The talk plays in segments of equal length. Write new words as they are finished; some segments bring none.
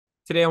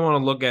Today, I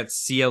want to look at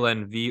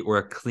CLNV, or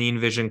a Clean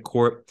Vision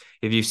Corp.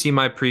 If you see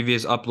my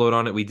previous upload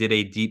on it, we did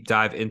a deep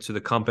dive into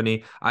the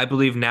company. I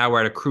believe now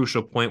we're at a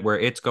crucial point where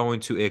it's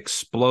going to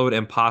explode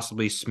and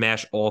possibly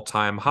smash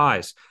all-time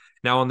highs.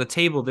 Now, on the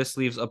table, this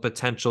leaves a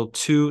potential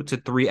 2 to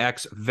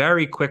 3x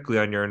very quickly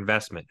on your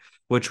investment,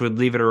 which would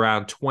leave it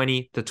around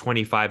 20 to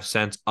 25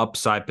 cents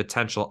upside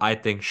potential, I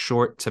think,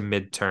 short to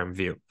midterm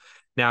view.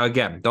 Now,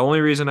 again, the only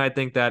reason I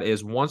think that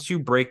is once you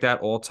break that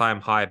all-time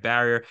high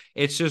barrier,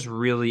 it's just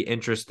really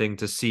interesting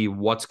to see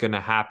what's going to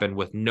happen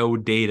with no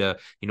data,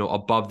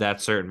 above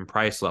that certain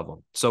price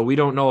level. So we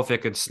don't know if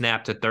it could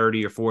snap to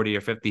 30 or 40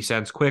 or 50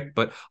 cents quick,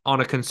 but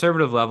on a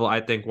conservative level, I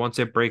think once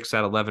it breaks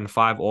that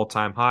 11.5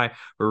 all-time high,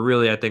 or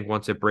really, I think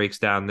once it breaks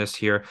down this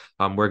here,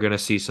 we're going to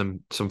see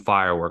some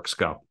fireworks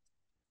go.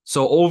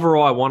 So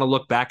overall, I want to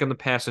look back in the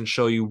past and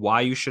show you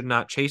why you should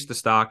not chase the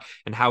stock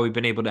and how we've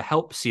been able to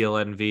help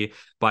CLNV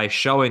by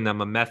showing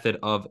them a method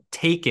of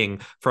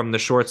taking from the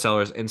short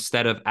sellers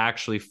instead of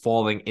actually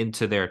falling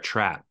into their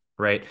trap,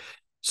 right?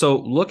 So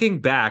looking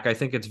back, I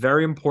think it's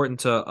very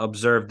important to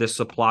observe this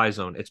supply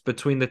zone. It's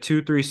between the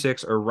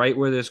 236, or right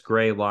where this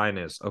gray line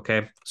is,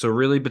 okay? So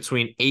really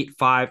between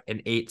 8.5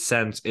 and 8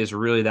 cents is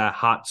really that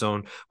hot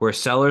zone where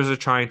sellers are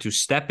trying to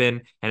step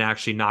in and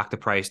actually knock the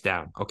price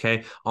down,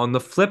 okay? On the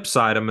flip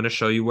side, I'm going to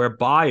show you where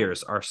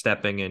buyers are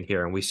stepping in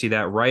here. And we see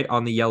that right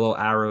on the yellow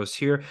arrows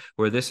here,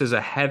 where this is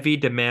a heavy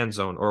demand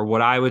zone, or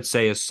what I would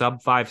say is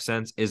sub 5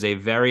 cents is a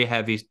very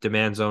heavy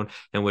demand zone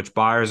in which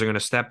buyers are going to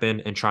step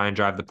in and try and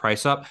drive the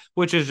price up,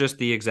 which is just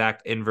the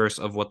exact inverse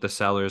of what the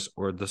sellers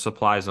or the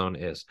supply zone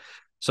is.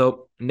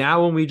 So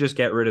now when we just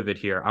get rid of it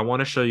here, I want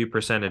to show you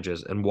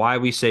percentages and why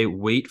we say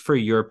wait for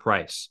your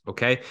price,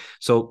 okay?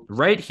 So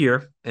right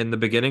here in the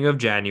beginning of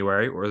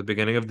January, or the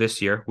beginning of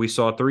this year, we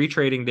saw 3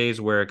 trading days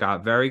where it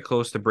got very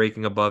close to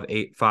breaking above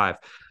 8.5.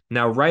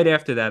 Now, right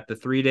after that, the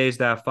 3 days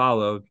that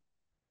followed,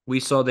 we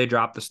saw they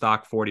dropped the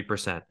stock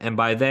 40%. And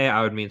by they,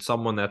 I would mean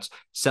someone that's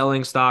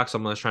selling stock,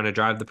 someone that's trying to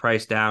drive the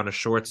price down, a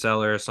short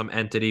seller, some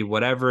entity,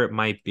 whatever it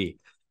might be.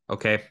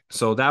 Okay,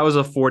 so that was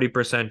a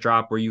 40%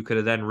 drop where you could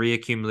have then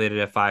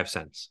reaccumulated at 5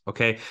 cents.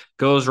 Okay,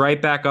 goes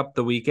right back up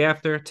the week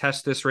after,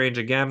 test this range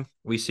again.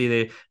 We see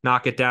they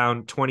knock it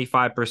down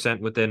 25%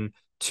 within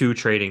 2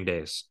 trading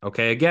days.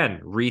 Okay,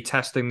 again,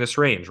 retesting this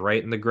range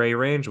right in the gray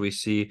range. We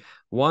see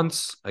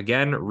once,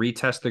 again,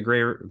 retest the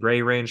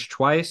gray range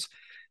twice.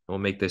 We'll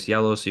make this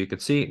yellow so you can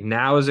see.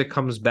 Now, as it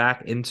comes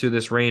back into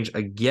this range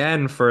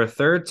again for a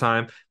third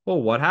time,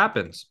 well, what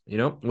happens?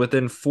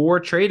 Within 4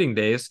 trading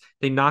days,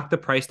 they knock the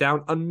price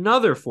down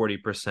another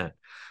 40%.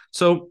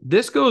 So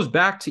this goes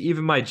back to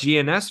even my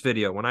GNS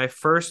video when I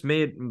first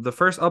made the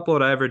first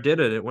upload I ever did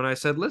of it, when I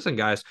said, listen,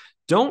 guys,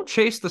 don't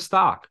chase the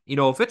stock.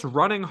 If it's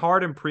running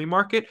hard in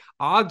pre-market,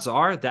 odds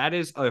are that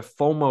is a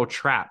FOMO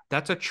trap.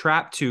 That's a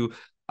trap to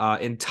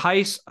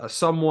entice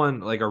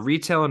someone like a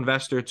retail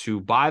investor to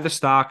buy the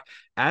stock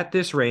at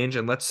this range.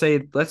 And let's say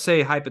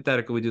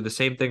hypothetically, we do the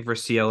same thing for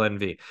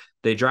CLNV.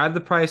 They drive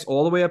the price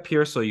all the way up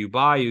here. So you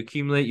buy, you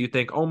accumulate, you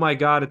think, oh my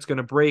God, it's going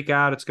to break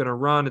out. It's going to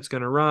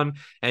run.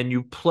 And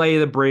you play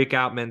the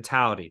breakout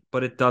mentality,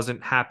 but it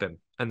doesn't happen.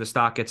 And the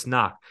stock gets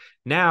knocked.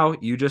 Now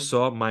you just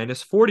saw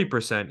minus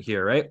 40%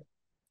 here, right?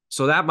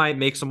 So that might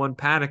make someone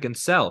panic and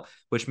sell,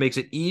 which makes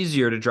it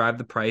easier to drive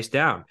the price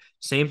down.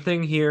 Same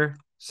thing here.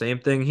 Same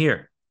thing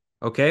here.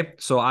 Okay,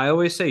 so I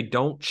always say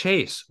don't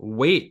chase,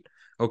 wait.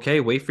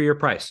 Okay, wait for your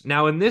price.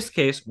 Now, in this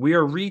case, we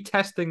are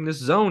retesting this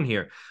zone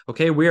here.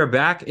 Okay, we are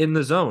back in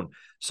the zone.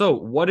 So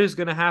what is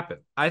going to happen?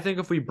 I think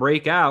if we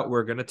break out,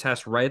 we're going to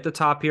test right at the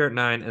top here at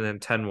 9 and then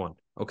 10-1.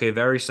 Okay,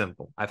 very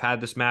simple. I've had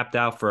this mapped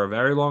out for a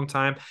very long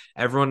time.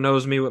 Everyone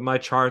knows me with my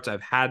charts.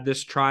 I've had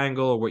this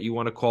triangle, or what you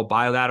want to call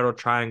bilateral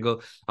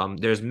triangle.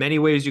 There's many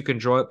ways you can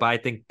draw it, but I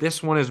think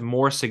this one is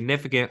more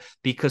significant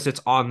because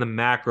it's on the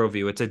macro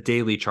view. It's a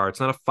daily chart. It's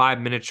not a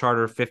 5-minute chart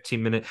or a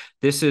 15-minute.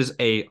 This is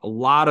a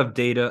lot of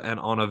data and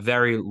on a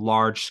very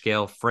large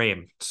scale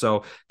frame.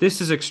 So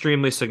this is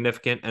extremely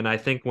significant. And I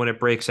think when it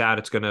breaks out,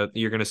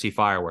 you're going to see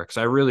fireworks.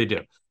 I really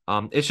do.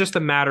 It's just a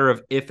matter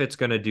of if it's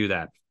going to do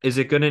that. Is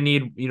it going to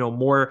need,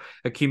 more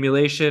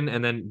accumulation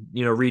and then,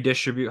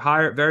 redistribute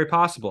higher? Very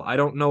possible. I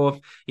don't know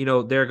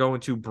if, they're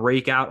going to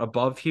break out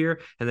above here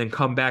and then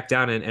come back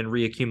down and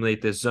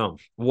reaccumulate this zone.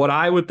 What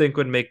I would think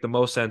would make the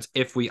most sense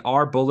if we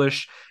are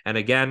bullish, and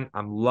again,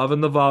 I'm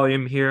loving the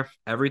volume here.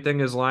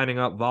 Everything is lining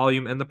up,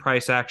 volume and the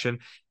price action.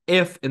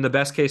 If in the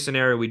best case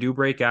scenario, we do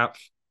break out,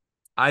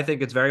 I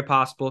think it's very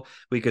possible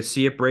we could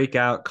see it break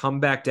out, come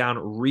back down,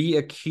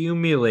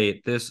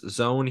 reaccumulate this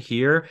zone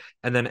here,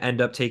 and then end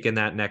up taking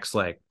that next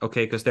leg.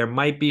 Okay, because there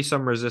might be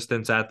some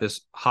resistance at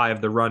this high of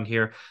the run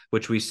here,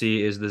 which we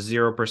see is the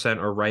 0%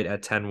 or right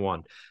at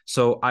 10-1.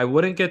 So I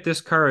wouldn't get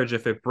discouraged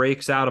if it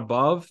breaks out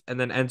above and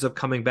then ends up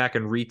coming back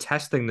and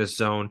retesting this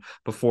zone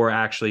before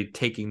actually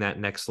taking that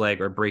next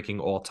leg or breaking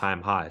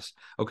all-time highs.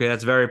 Okay,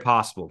 that's very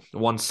possible.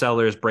 Once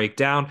sellers break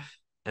down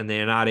and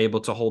they're not able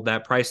to hold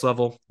that price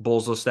level,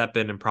 bulls will step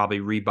in and probably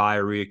rebuy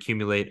or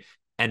reaccumulate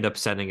end up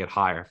setting it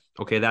higher.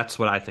 Okay, that's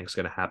what I think is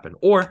going to happen.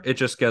 Or it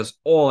just goes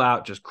all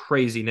out, just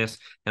craziness,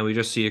 and we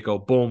just see it go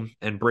boom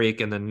and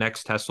break, and the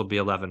next test will be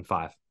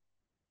 11.5.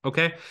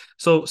 Okay.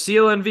 So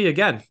CLNV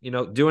again,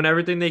 doing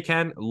everything they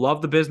can.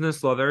 Love the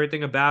business, love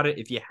everything about it.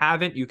 If you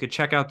haven't, you could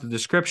check out the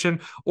description,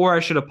 or I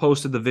should have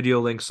posted the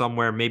video link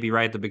somewhere, maybe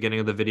right at the beginning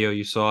of the video.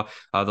 You saw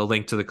the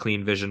link to the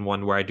Clean Vision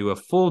one where I do a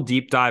full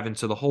deep dive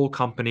into the whole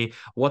company,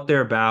 what they're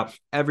about,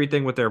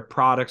 everything with their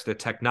products, their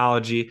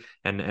technology,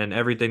 and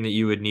everything that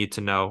you would need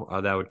to know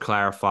that would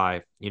clarify,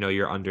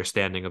 your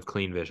understanding of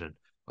Clean Vision.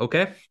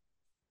 Okay.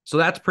 So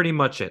that's pretty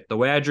much it. The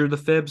way I drew the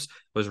fibs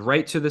was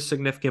right to the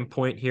significant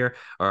point here,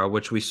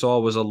 which we saw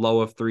was a low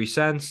of 3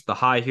 cents. The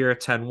high here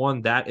at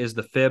 10.1, that is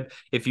the fib.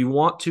 If you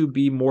want to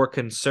be more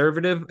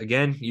conservative,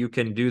 again, you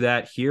can do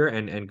that here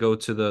and go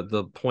to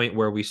the point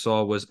where we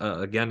saw was,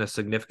 again, a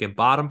significant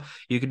bottom.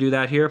 You can do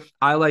that here.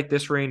 I like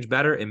this range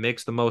better. It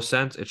makes the most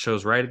sense. It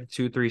shows right at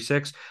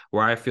 236,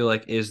 where I feel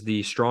like is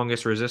the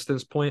strongest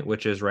resistance point,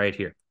 which is right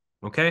here.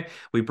 Okay,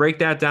 we break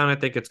that down. I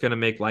think it's going to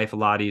make life a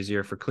lot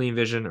easier for Clean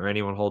Vision or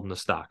anyone holding the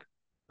stock.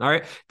 All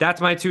right,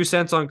 that's my 2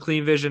 cents on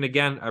Clean Vision.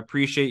 Again, I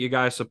appreciate you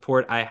guys'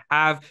 support. I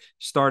have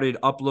started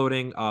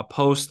uploading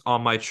posts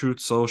on my Truth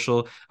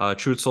Social at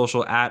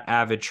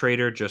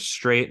AvidTrader, just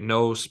straight,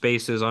 no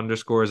spaces,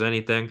 underscores,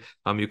 anything.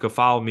 You can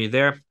follow me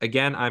there.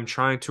 Again, I'm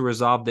trying to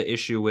resolve the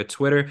issue with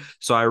Twitter,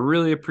 so I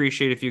really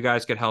appreciate if you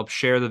guys could help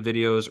share the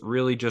videos.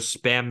 Really, just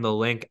spam the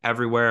link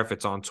everywhere. If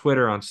it's on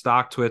Twitter, on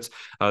StockTwits,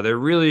 they're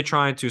really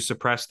trying to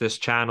suppress this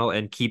channel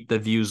and keep the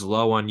views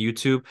low on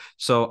YouTube.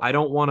 So I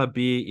don't want to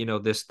be,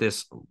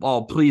 this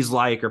oh, please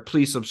like or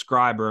please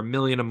subscribe or a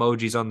million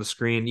emojis on the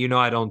screen.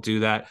 I don't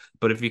do that.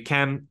 But if you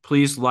can,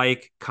 please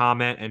like,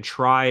 comment, and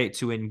try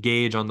to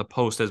engage on the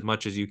post as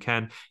much as you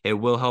can. It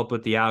will help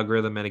with the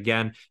algorithm. And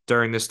again,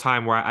 during this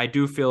time where I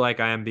do feel like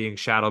I am being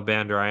shadow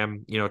banned or I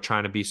am,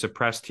 trying to be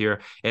suppressed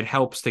here, it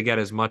helps to get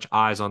as much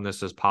eyes on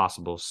this as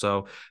possible.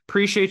 So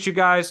appreciate you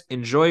guys.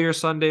 Enjoy your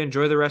Sunday.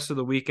 Enjoy the rest of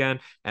the weekend.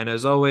 And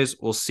as always,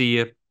 we'll see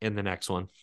you in the next one.